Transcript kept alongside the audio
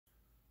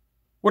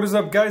What is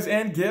up, guys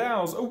and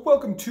gals?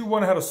 Welcome to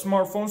One How to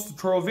Smartphones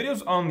tutorial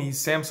videos on the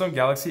Samsung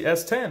Galaxy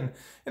S10.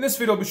 In this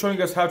video, I'll be showing you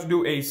guys how to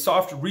do a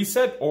soft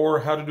reset or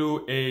how to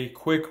do a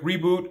quick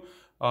reboot.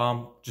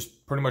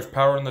 Just pretty much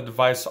powering the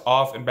device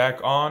off and back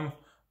on.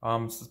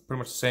 It's pretty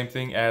much the same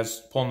thing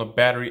as pulling the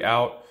battery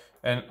out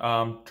and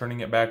turning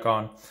it back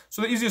on.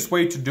 So the easiest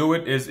way to do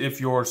it is if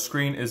your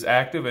screen is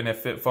active and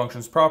if it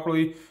functions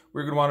properly.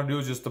 What you're going to want to do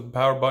is just the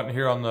power button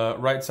here on the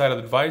right side of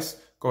the device.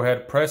 Go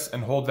ahead, press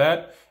and hold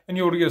that. And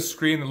you'll get a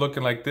screen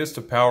looking like this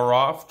to power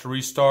off, to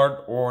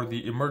restart, or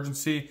the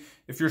emergency.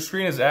 If your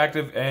screen is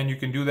active and you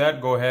can do that,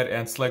 go ahead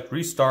and select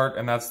restart,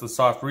 and that's the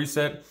soft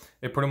reset.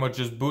 It pretty much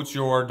just boots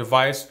your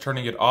device,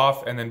 turning it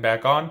off and then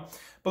back on.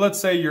 But let's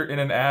say you're in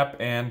an app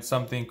and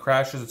something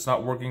crashes, it's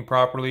not working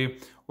properly,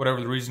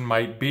 whatever the reason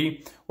might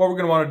be. What we're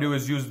going to want to do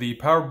is use the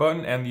power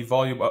button and the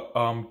volume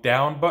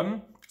down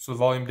button. So the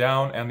volume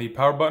down and the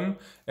power button,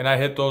 and I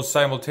hit those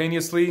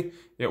simultaneously.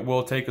 It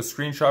will take a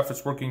screenshot if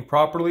it's working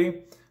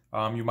properly.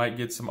 You might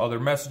get some other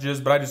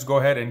messages, but I just go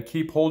ahead and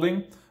keep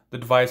holding. The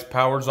device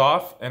powers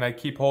off, and I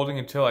keep holding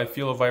until I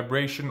feel a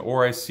vibration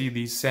or I see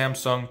the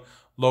Samsung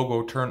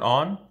logo turn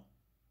on.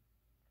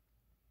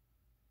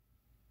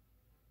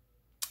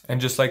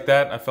 And just like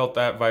that, I felt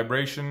that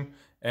vibration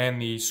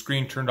and the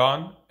screen turned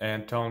on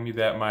and telling me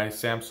that my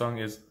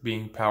Samsung is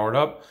being powered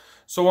up.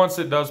 So once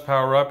it does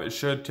power up, it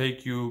should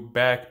take you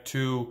back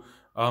to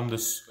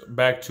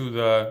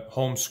the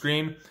home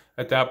screen.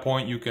 At that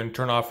point, you can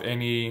turn off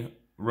any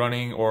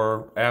running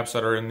or apps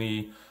that are in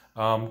the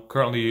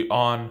currently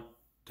on,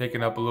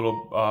 taking up a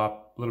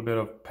little bit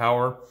of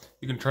power.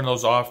 You can turn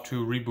those off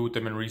to reboot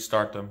them and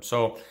restart them.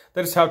 So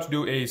that is how to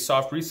do a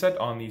soft reset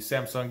on the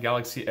Samsung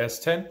Galaxy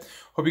S10.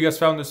 Hope you guys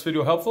found this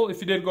video helpful. If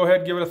you did, go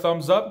ahead, give it a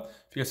thumbs up.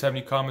 If you guys have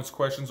any comments,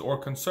 questions, or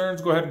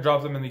concerns, go ahead and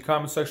drop them in the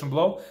comment section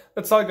below.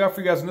 That's all I got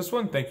for you guys in this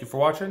one. Thank you for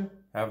watching.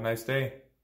 Have a nice day.